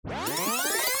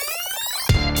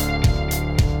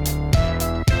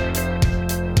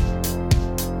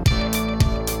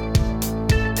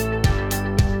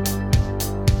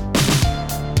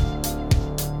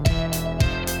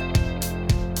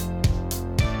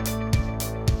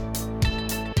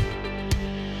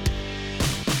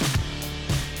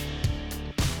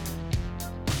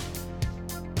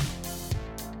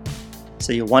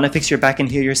So you want to fix your back and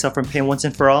heal yourself from pain once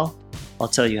and for all? I'll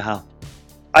tell you how.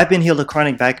 I've been healed of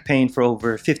chronic back pain for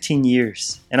over 15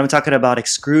 years, and I'm talking about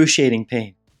excruciating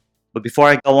pain. But before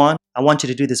I go on, I want you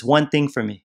to do this one thing for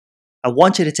me. I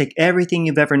want you to take everything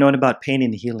you've ever known about pain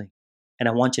and healing, and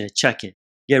I want you to check it.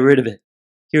 Get rid of it.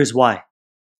 Here's why.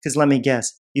 Because let me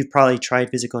guess, you've probably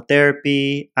tried physical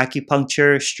therapy,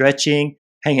 acupuncture, stretching,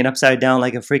 hanging upside down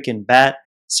like a freaking bat,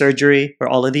 surgery, or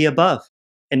all of the above.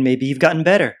 And maybe you've gotten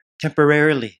better,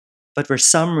 temporarily. But for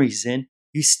some reason,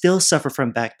 you still suffer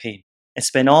from back pain and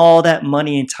spend all that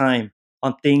money and time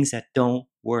on things that don't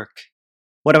work.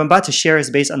 What I'm about to share is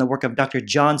based on the work of Dr.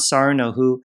 John Sarno,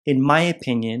 who, in my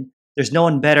opinion, there's no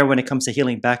one better when it comes to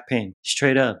healing back pain,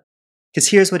 straight up. Because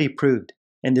here's what he proved,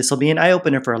 and this will be an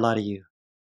eye-opener for a lot of you,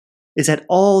 is that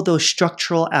all those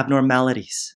structural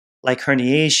abnormalities, like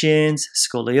herniations,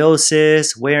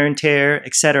 scoliosis, wear and tear,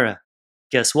 etc.,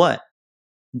 guess what?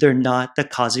 They're not the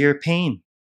cause of your pain.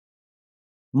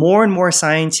 More and more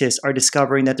scientists are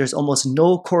discovering that there's almost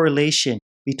no correlation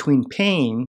between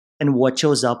pain and what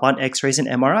shows up on x-rays and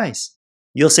MRIs.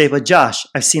 You'll say, but Josh,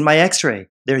 I've seen my x-ray.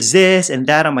 There's this and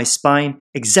that on my spine,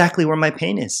 exactly where my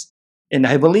pain is. And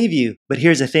I believe you, but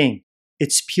here's the thing.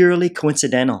 It's purely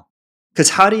coincidental.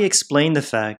 Because how do you explain the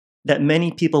fact that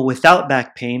many people without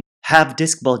back pain have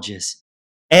disc bulges?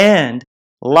 And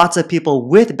lots of people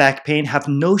with back pain have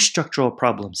no structural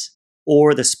problems.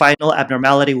 Or the spinal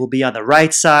abnormality will be on the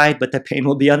right side, but the pain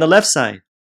will be on the left side.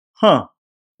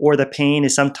 Or the pain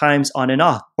is sometimes on and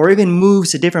off, or even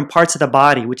moves to different parts of the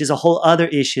body, which is a whole other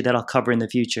issue that I'll cover in the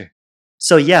future.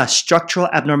 So yeah, structural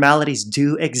abnormalities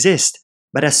do exist.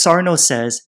 But as Sarno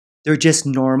says, they're just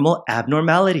normal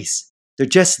abnormalities. They're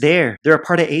just there. They're a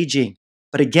part of aging.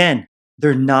 But again,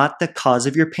 they're not the cause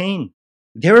of your pain.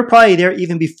 They were probably there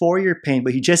even before your pain,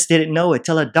 but you just didn't know it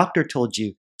till a doctor told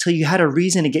you, till you had a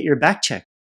reason to get your back checked.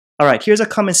 All right, here's a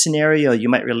common scenario you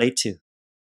might relate to.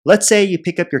 Let's say you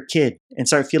pick up your kid and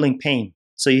start feeling pain,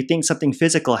 so you think something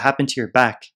physical happened to your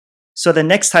back. So the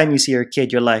next time you see your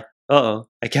kid, you're like, uh-oh,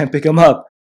 I can't pick him up,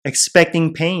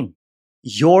 expecting pain.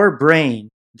 Your brain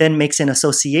then makes an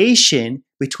association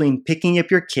between picking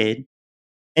up your kid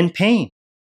and pain.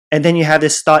 And then you have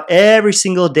this thought every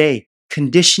single day,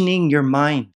 conditioning your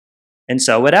mind. And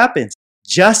so what happens?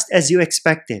 Just as you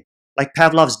expected, like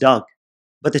Pavlov's dog.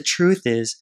 But the truth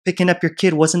is, picking up your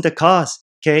kid wasn't the cause,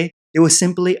 okay? It was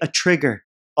simply a trigger.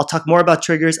 I'll talk more about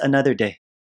triggers another day.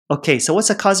 Okay, so what's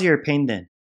the cause of your pain then?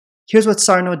 Here's what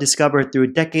Sarno discovered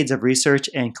through decades of research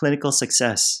and clinical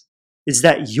success, is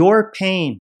that your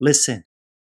pain, listen,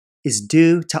 is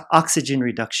due to oxygen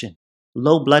reduction,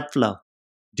 low blood flow,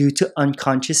 due to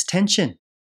unconscious tension.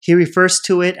 He refers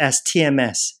to it as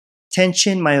TMS,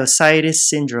 tension myositis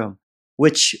syndrome,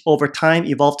 which over time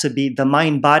evolved to be the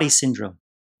mind-body syndrome.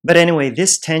 But anyway,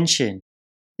 this tension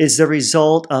is the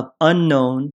result of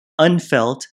unknown,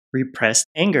 unfelt, repressed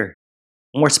anger.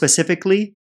 More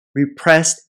specifically,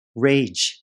 repressed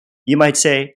rage. You might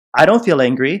say, I don't feel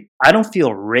angry. I don't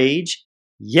feel rage.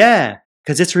 Yeah,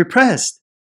 because it's repressed.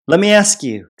 Let me ask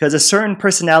you, because a certain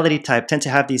personality type tend to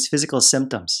have these physical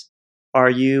symptoms. Are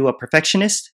you a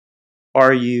perfectionist?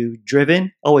 Are you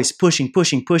driven? Always pushing,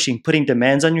 putting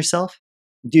demands on yourself?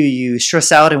 Do you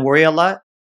stress out and worry a lot?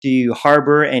 Do you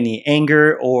harbor any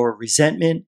anger or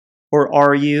resentment? Or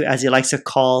are you, as he likes to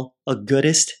call, a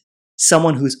goodist?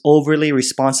 Someone who's overly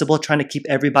responsible, trying to keep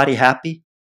everybody happy?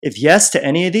 If yes to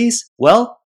any of these,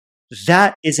 well,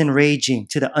 that is enraging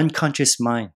to the unconscious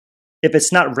mind. If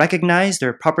it's not recognized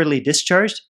or properly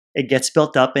discharged, it gets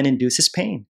built up and induces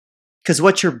pain. Because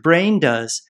what your brain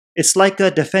does, it's like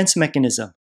a defense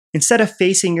mechanism. Instead of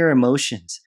facing your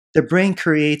emotions, the brain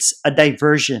creates a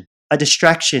diversion, a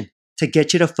distraction to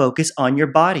get you to focus on your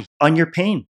body, on your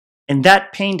pain. And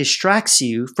that pain distracts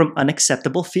you from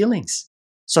unacceptable feelings.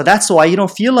 So that's why you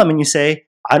don't feel them and you say,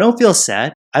 I don't feel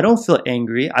sad, I don't feel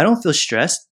angry, I don't feel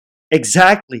stressed.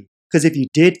 Exactly. Because if you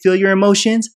did feel your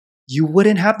emotions, you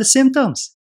wouldn't have the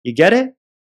symptoms. You get it?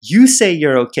 You say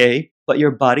you're okay, but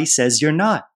your body says you're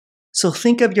not. So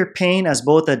think of your pain as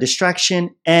both a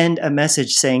distraction and a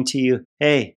message saying to you,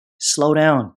 hey, slow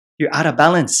down, you're out of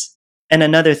balance. And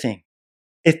another thing,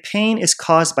 if pain is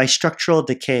caused by structural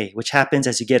decay, which happens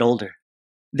as you get older,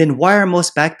 then why are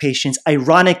most back patients,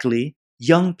 ironically,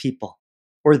 young people,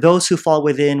 or those who fall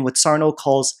within what Sarno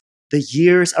calls the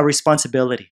years of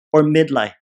responsibility, or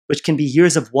midlife, which can be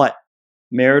years of what?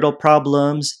 Marital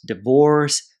problems,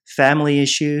 divorce, family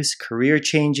issues, career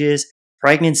changes,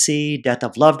 pregnancy, death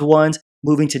of loved ones,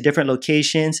 moving to different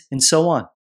locations, and so on.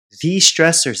 These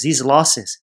stressors, these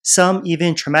losses, some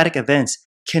even traumatic events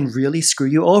can really screw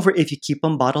you over if you keep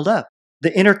them bottled up.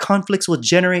 The inner conflicts will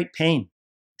generate pain.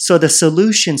 So the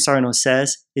solution, Sarno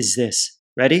says, is this.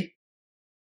 Ready?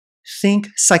 Think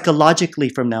psychologically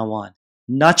from now on,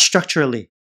 not structurally.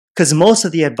 Because most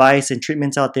of the advice and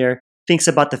treatments out there thinks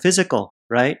about the physical,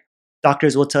 right?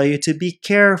 Doctors will tell you to be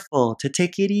careful, to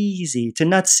take it easy, to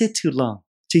not sit too long,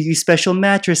 to use special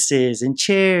mattresses and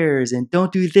chairs, and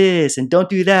don't do this and don't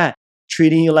do that,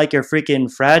 treating you like you're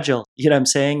freaking fragile, you know what I'm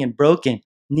saying, and broken,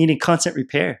 needing constant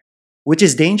repair, which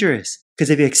is dangerous. Because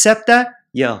if you accept that,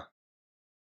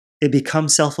 it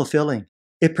becomes self-fulfilling.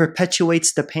 It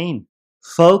perpetuates the pain.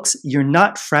 Folks, you're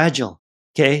not fragile,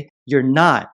 okay? You're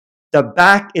not. The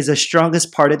back is the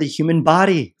strongest part of the human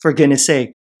body, for goodness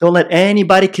sake. Don't let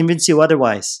anybody convince you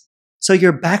otherwise. So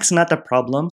your back's not the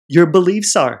problem. Your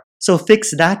beliefs are. So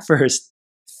fix that first.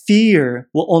 Fear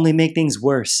will only make things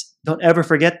worse. Don't ever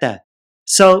forget that.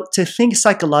 So to think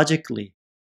psychologically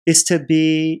is to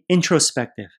be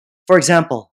introspective. For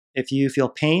example, if you feel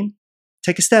pain,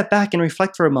 take a step back and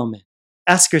reflect for a moment.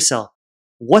 Ask yourself,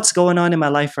 what's going on in my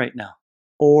life right now?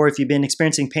 Or if you've been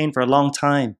experiencing pain for a long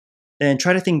time, then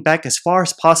try to think back as far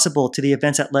as possible to the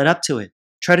events that led up to it.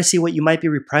 Try to see what you might be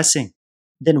repressing.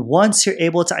 Then once you're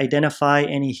able to identify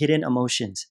any hidden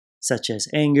emotions, such as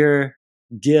anger,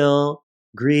 guilt,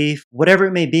 grief, whatever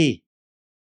it may be,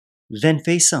 then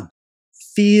face them.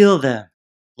 Feel them.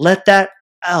 Let that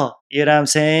out, you know what I'm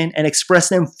saying? And express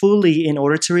them fully in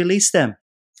order to release them,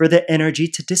 for the energy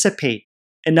to dissipate.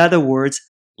 In other words,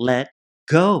 let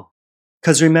go.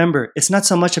 Because remember, it's not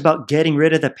so much about getting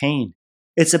rid of the pain.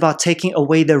 It's about taking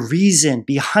away the reason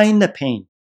behind the pain.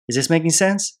 Is this making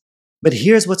sense? But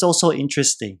here's what's also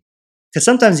interesting. Because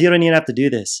sometimes you don't even have to do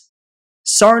this.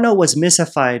 Sarno was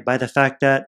mystified by the fact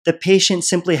that the patient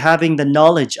simply having the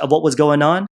knowledge of what was going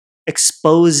on,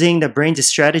 exposing the brain to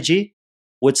strategy,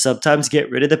 would sometimes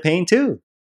get rid of the pain too.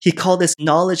 He called this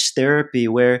knowledge therapy,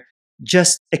 where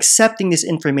just accepting this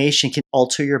information can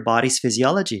alter your body's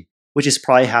physiology, which is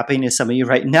probably happening to some of you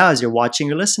right now as you're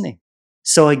watching or listening.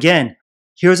 So again,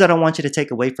 here's what I want you to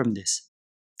take away from this.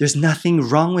 There's nothing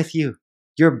wrong with you.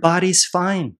 Your body's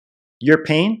fine. Your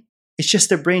pain, it's just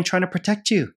the brain trying to protect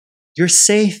you. You're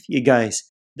safe, you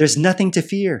guys. There's nothing to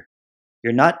fear.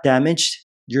 You're not damaged.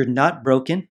 You're not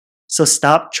broken. So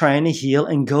stop trying to heal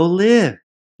and go live.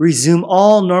 Resume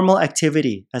all normal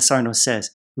activity, as Sarno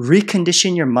says.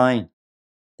 Recondition your mind.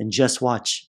 Then just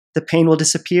watch. The pain will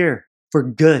disappear for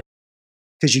good,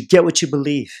 because you get what you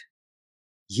believe.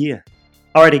 Yeah.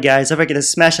 Alrighty guys, don't forget to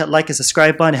smash that like and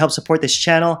subscribe button to help support this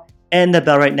channel, and the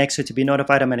bell right next to it to be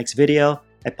notified of my next video.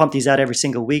 I pump these out every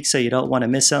single week, so you don't want to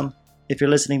miss them. If you're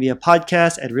listening via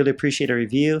podcast, I'd really appreciate a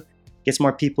review. It gets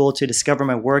more people to discover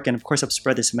my work, and of course help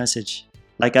spread this message.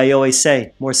 Like I always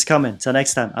say, more's coming. Till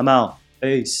next time, I'm out.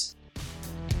 Peace.